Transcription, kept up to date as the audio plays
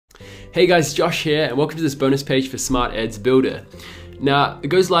Hey guys, Josh here, and welcome to this bonus page for Smart Ads Builder. Now, it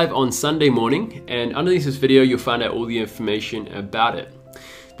goes live on Sunday morning, and underneath this video, you'll find out all the information about it.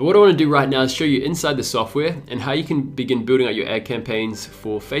 But what I want to do right now is show you inside the software and how you can begin building out your ad campaigns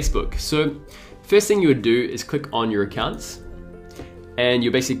for Facebook. So, first thing you would do is click on your accounts, and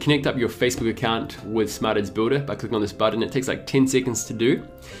you basically connect up your Facebook account with Smart Ads Builder by clicking on this button. It takes like 10 seconds to do.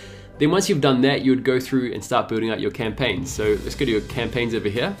 Then once you've done that, you would go through and start building out your campaigns. So let's go to your campaigns over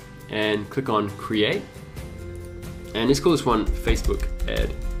here and click on create, and let's call this one Facebook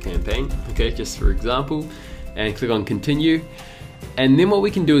ad campaign, okay, just for example, and click on continue. And then what we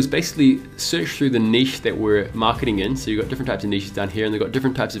can do is basically search through the niche that we're marketing in. So you've got different types of niches down here, and they've got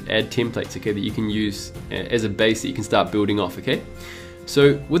different types of ad templates, okay, that you can use as a base that you can start building off, okay.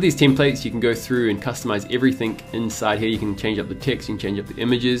 So with these templates, you can go through and customize everything inside here. You can change up the text, you can change up the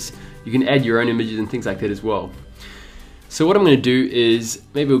images, you can add your own images and things like that as well. So what I'm going to do is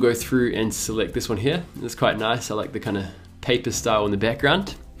maybe we'll go through and select this one here. It's quite nice. I like the kind of paper style in the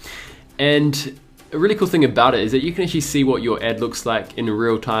background. And a really cool thing about it is that you can actually see what your ad looks like in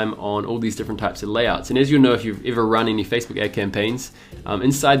real time on all these different types of layouts. And as you'll know, if you've ever run any Facebook ad campaigns,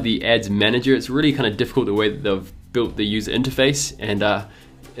 inside the ads manager, it's really kind of difficult the way that they've built the user interface. And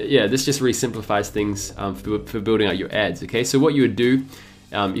yeah, this just really simplifies things for building out your ads. Okay, so what you would do,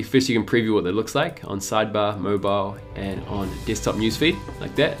 first you can preview what that looks like on sidebar, mobile, and on desktop newsfeed,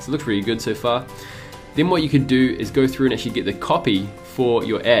 like that. So it looks really good so far. Then what you could do is go through and actually get the copy for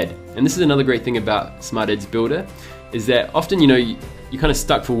your ad. And this is another great thing about Smart Ads Builder, is that often, you know, you're kind of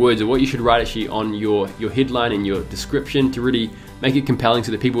stuck for words, or what you should write actually on your headline and your description to really make it compelling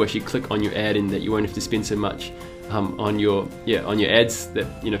so that people actually click on your ad, and that you won't have to spend so much on your ads that,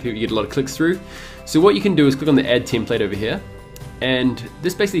 you know, people get a lot of clicks through. So what you can do is click on the ad template over here. And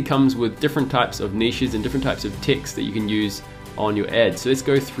this basically comes with different types of niches and different types of text that you can use on your ad. So let's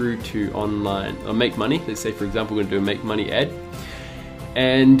go through to online, or make money. Let's say, for example, we're going to do a make money ad.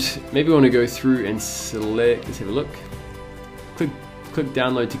 And maybe we want to go through and select, let's have a look. Click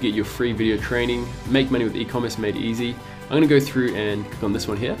download to get your free video training. Make money with e-commerce made easy. I'm going to go through and click on this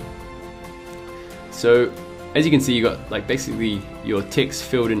one here. So as you can see, you got like basically your text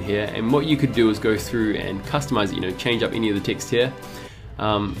filled in here, and what you could do is go through and customize it, you know, change up any of the text here.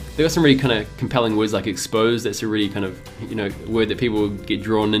 They've got some really kind of compelling words like expose. That's a really kind of, you know, word that people get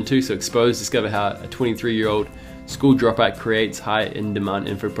drawn into. So expose, discover how a 23-year-old school dropout creates high in demand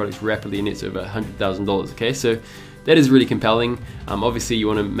info products rapidly and nets over $100,000. Okay, so that is really compelling. Obviously you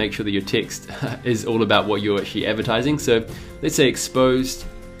want to make sure that your text is all about what you're actually advertising. So let's say exposed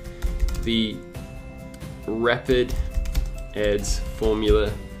the rapid ads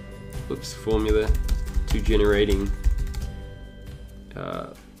formula to generating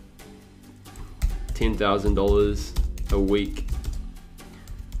 $10,000 a week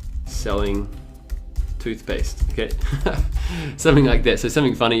selling toothpaste, okay? Something like that. So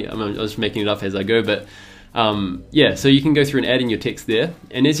something funny. I'm just making it up as I go, but yeah, so you can go through and add in your text there,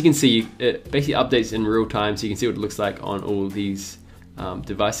 and as you can see, it basically updates in real time, so you can see what it looks like on all these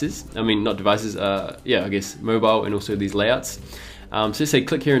devices. I mean, not devices, yeah, I guess mobile, and also these layouts. So let's say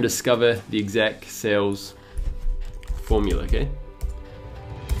click here and discover the exact sales formula, okay?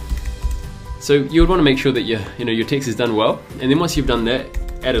 So you would want to make sure that your text is done well, and then once you've done that,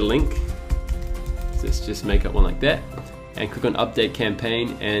 add a link. So let's just make up one like that, and click on update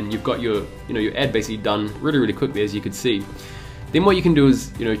campaign, and you've got your your ad basically done really quickly, as you could see. Then what you can do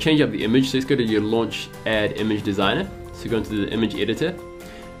is change up the image. So let's go to your launch ad image designer. So go into the image editor,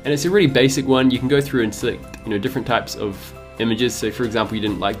 and it's a really basic one. You can go through and select different types of images. So for example, you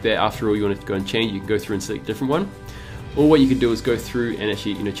didn't like that, after all you wanted to go and change, you can go through and select a different one. Or what you could do is go through and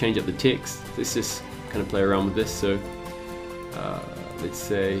actually change up the text. Let's just kind of play around with this. So let's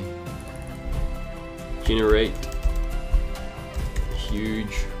say generate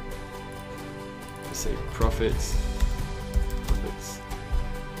huge, let's say profits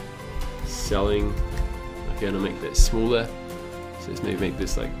selling. Okay, and I'll make that smaller. So let's maybe make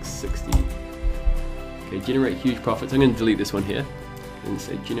this like 60. Okay, generate huge profits. I'm going to delete this one here and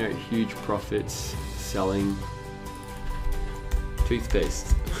say generate huge profits selling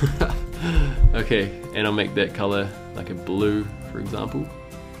toothpaste. Okay, and I'll make that color like a blue, for example.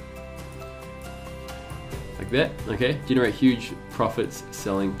 Like that. Okay, generate huge profits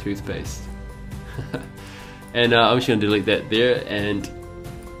selling toothpaste. And I'm just going to delete that there and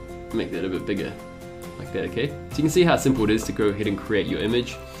make that a bit bigger. Like that, okay? So you can see how simple it is to go ahead and create your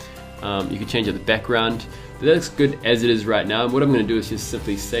image. You can change out the background. But that looks good as it is right now. And what I'm going to do is just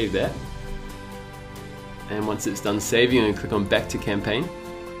simply save that. And once it's done saving, I'm going to click on back to campaign.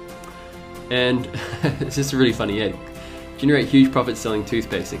 And it's just a really funny ad. generate huge profits selling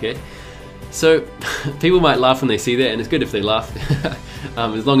toothpaste, okay? So people might laugh when they see that, and it's good if they laugh,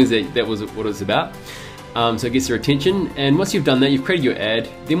 as long as that was what it was about. So it gets their attention, and once you've done that, you've created your ad,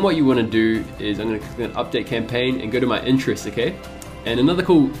 then what you want to do is I'm going to click on update campaign and go to my interests, okay? And another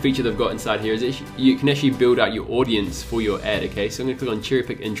cool feature they've got inside here is that you can actually build out your audience for your ad, okay? So I'm going to click on cherry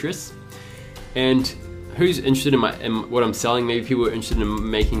pick interests, and who's interested in what I'm selling? Maybe people are interested in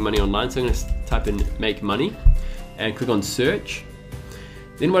making money online, so I'm going to type in make money and click on search.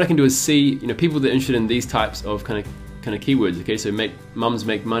 Then what I can do is see, people that are interested in these types of kind of keywords, okay? So mums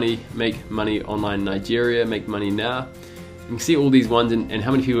make money online in Nigeria, make money now. You can see all these ones and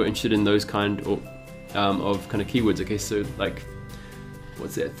how many people are interested in those kind of keywords, okay? So like,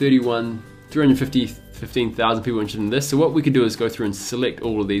 what's that, 315,000 people interested in this. So what we could do is go through and select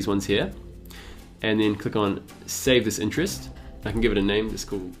all of these ones here, and then click on save this interest. I can give it a name, this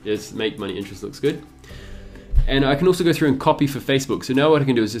cool, yes, make money interest looks good. And I can also go through and copy for Facebook. So now what I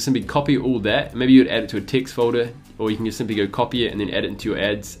can do is just simply copy all that. Maybe you'd add it to a text folder, or you can just simply go copy it and then add it into your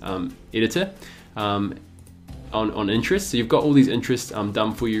ads editor on interests. So you've got all these interests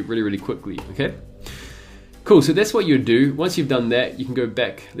done for you really, really quickly, okay? Cool, so that's what you do. Once you've done that, you can go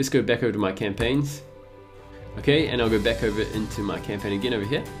back, let's go back over to my campaigns. Okay, and I'll go back over into my campaign again over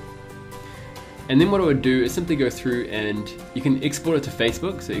here. And then what I would do is simply go through and you can export it to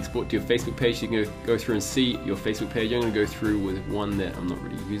Facebook. So export to your Facebook page, so you can go through and see your Facebook page. I'm going to go through with one that I'm not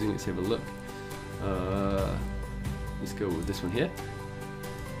really using. Let's have a look. Let's go with this one here.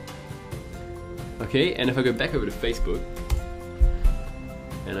 Okay, and if I go back over to Facebook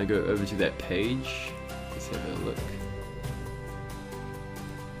and I go over to that page, let's have a look.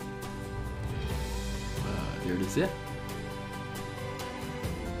 There it is there.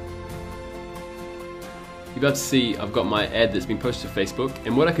 You're about to see I've got my ad that's been posted to Facebook,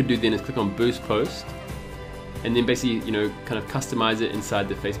 and what I could do then is click on boost post and then basically kind of customize it inside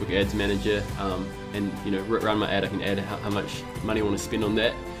the Facebook ads manager, and run my ad. I can add how much money I want to spend on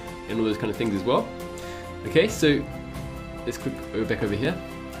that and all those kind of things as well. Okay, so let's go back over here,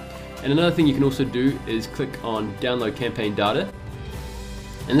 and another thing you can also do is click on download campaign data,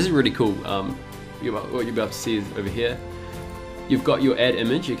 and this is really cool. What you're about to see is over here you've got your ad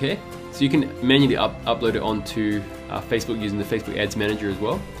image, okay? So you can manually upload it onto Facebook using the Facebook Ads Manager as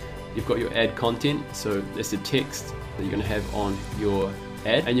well. You've got your ad content, so that's the text that you're going to have on your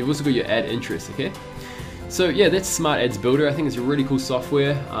ad, and you've also got your ad interest, okay? So yeah, that's Smart Ads Builder. I think it's a really cool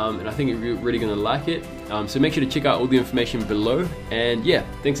software, and I think you're really going to like it. So make sure to check out all the information below, and yeah,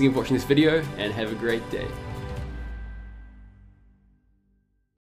 thanks again for watching this video, and have a great day.